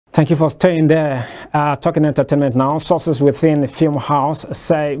Thank you for staying there. Talking entertainment now. Sources within FilmHouse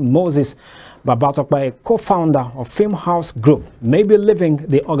say Moses Babatope, co-founder of FilmHouse Group, may be leaving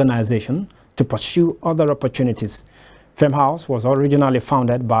the organization to pursue other opportunities. FilmHouse was originally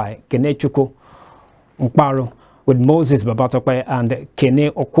founded by Kenechukwu Nkparu, with Moses Babatope and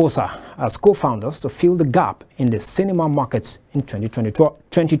Kene Okosa as co-founders to fill the gap in the cinema market in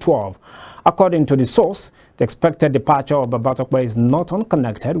 2012. According to the source, the expected departure of Babatope is not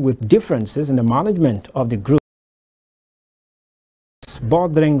unconnected with differences in the management of the group,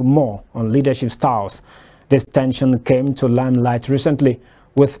 bordering more on leadership styles. This tension came to limelight recently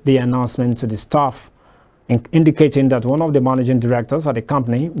with the announcement to the staff indicating that one of the managing directors at the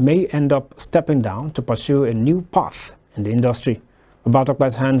company may end up stepping down to pursue a new path in the industry.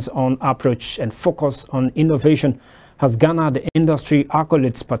 Babatope's hands-on approach and focus on innovation has garnered industry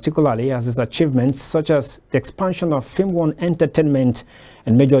accolades, particularly as his achievements such as the expansion of Film One Entertainment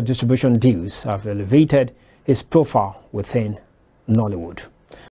and major distribution deals have elevated his profile within Nollywood.